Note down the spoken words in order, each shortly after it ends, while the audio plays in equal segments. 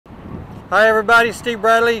Hi everybody, Steve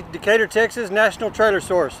Bradley, Decatur, Texas, National Trailer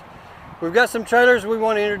Source. We've got some trailers we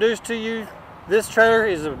want to introduce to you. This trailer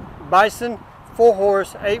is a Bison,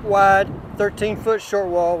 4-horse, 8-wide, 13-foot short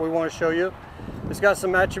wall we want to show you. It's got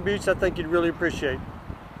some attributes I think you'd really appreciate.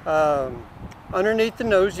 Underneath the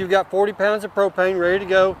nose, you've got 40 pounds of propane ready to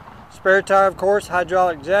go. Spare tire, of course,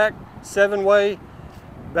 hydraulic jack, 7-way,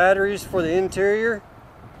 batteries for the interior.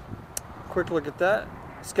 Quick look at that.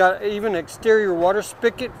 It's got even exterior water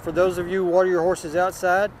spigot for those of you who water your horses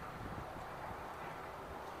outside.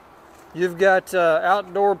 You've got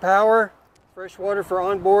outdoor power, fresh water for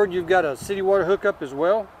onboard. You've got a city water hookup as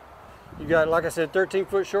well. You've got, like I said,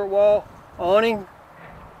 13-foot short wall, awning.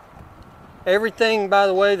 Everything, by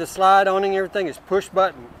the way, the slide awning, everything is push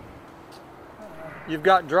button. You've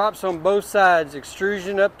got drops on both sides,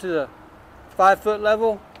 extrusion up to the 5-foot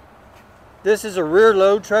level. This is a rear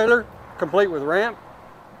load trailer, complete with ramp.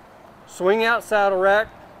 Swing out saddle rack.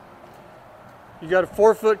 You got a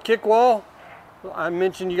 4-foot kick wall. I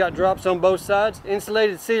mentioned you got drops on both sides.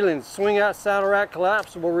 Insulated ceilings, swing out saddle rack,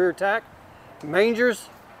 collapsible rear tack. Mangers.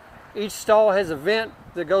 Each stall has a vent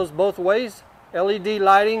that goes both ways. LED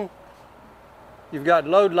lighting. You've got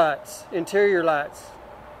load lights, interior lights.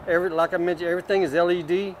 Like I mentioned, everything is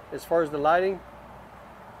LED as far as the lighting.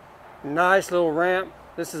 Nice little ramp.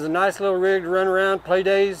 This is a nice little rig to run around, play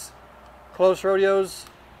days, close rodeos.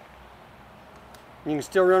 You can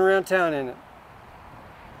still run around town in it.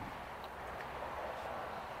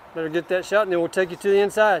 Better get that shot and then we'll take you to the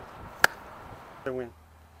inside.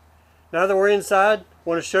 Now that we're inside, I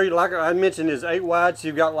want to show you, like I mentioned, is 8 wide, so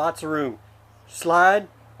you've got lots of room. Slide,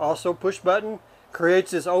 also push button,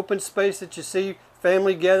 creates this open space that you see,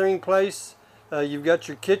 family gathering place. You've got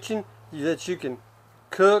your kitchen that you can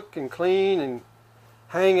cook and clean and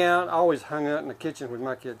hang out. I always hung out in the kitchen with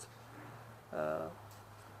my kids.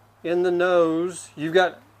 In the nose, you've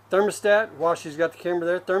got thermostat. While she's got the camera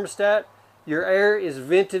there, thermostat. Your air is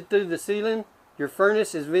vented through the ceiling. Your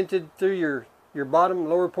furnace is vented through your bottom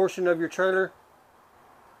lower portion of your trailer.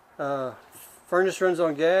 Furnace runs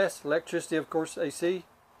on gas, electricity, of course, AC.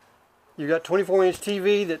 You've got 24-inch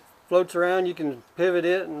TV that floats around. You can pivot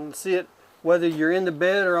it and see it whether you're in the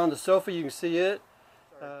bed or on the sofa. You can see it.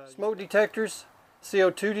 Smoke detectors,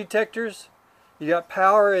 CO2 detectors. You got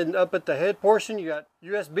power and up at the head portion. You got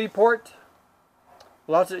USB port.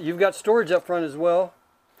 You've got storage up front as well.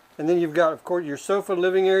 And then you've got, of course, your sofa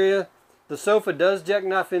living area. The sofa does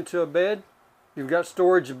jackknife into a bed. You've got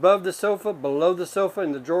storage above the sofa, below the sofa,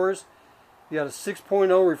 in the drawers. You got a 6.0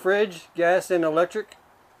 refrige, gas and electric.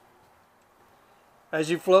 As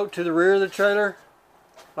you float to the rear of the trailer,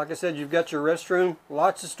 like I said, you've got your restroom.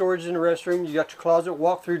 Lots of storage in the restroom. You got your closet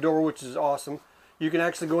walk-through door, which is awesome. You can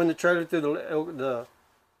actually go in the trailer through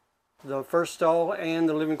the first stall and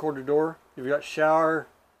the living quarter door. You've got shower,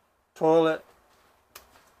 toilet.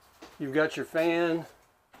 You've got your fan,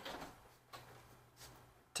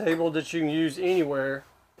 table that you can use anywhere.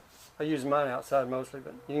 I use mine outside mostly,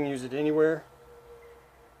 but you can use it anywhere.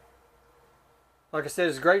 Like I said,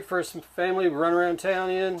 it's great for some family to run around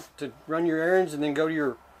town in, to run your errands and then go to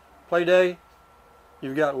your play day.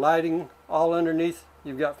 You've got lighting all underneath.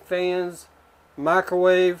 You've got fans,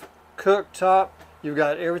 microwave, cooktop. You've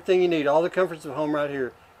got everything you need, all the comforts of home right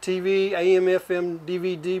here. TV, AM, FM,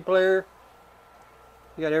 DVD player.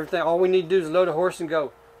 You got everything. All we need to do is load a horse and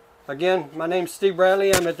go. Again, my name's Steve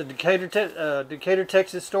Bradley. I'm at the Decatur,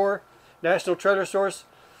 Texas store, National Trailer Source.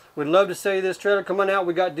 We'd love to sell you this trailer. Come on out.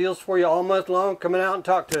 We got deals for you all month long. Come on out and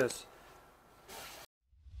talk to us.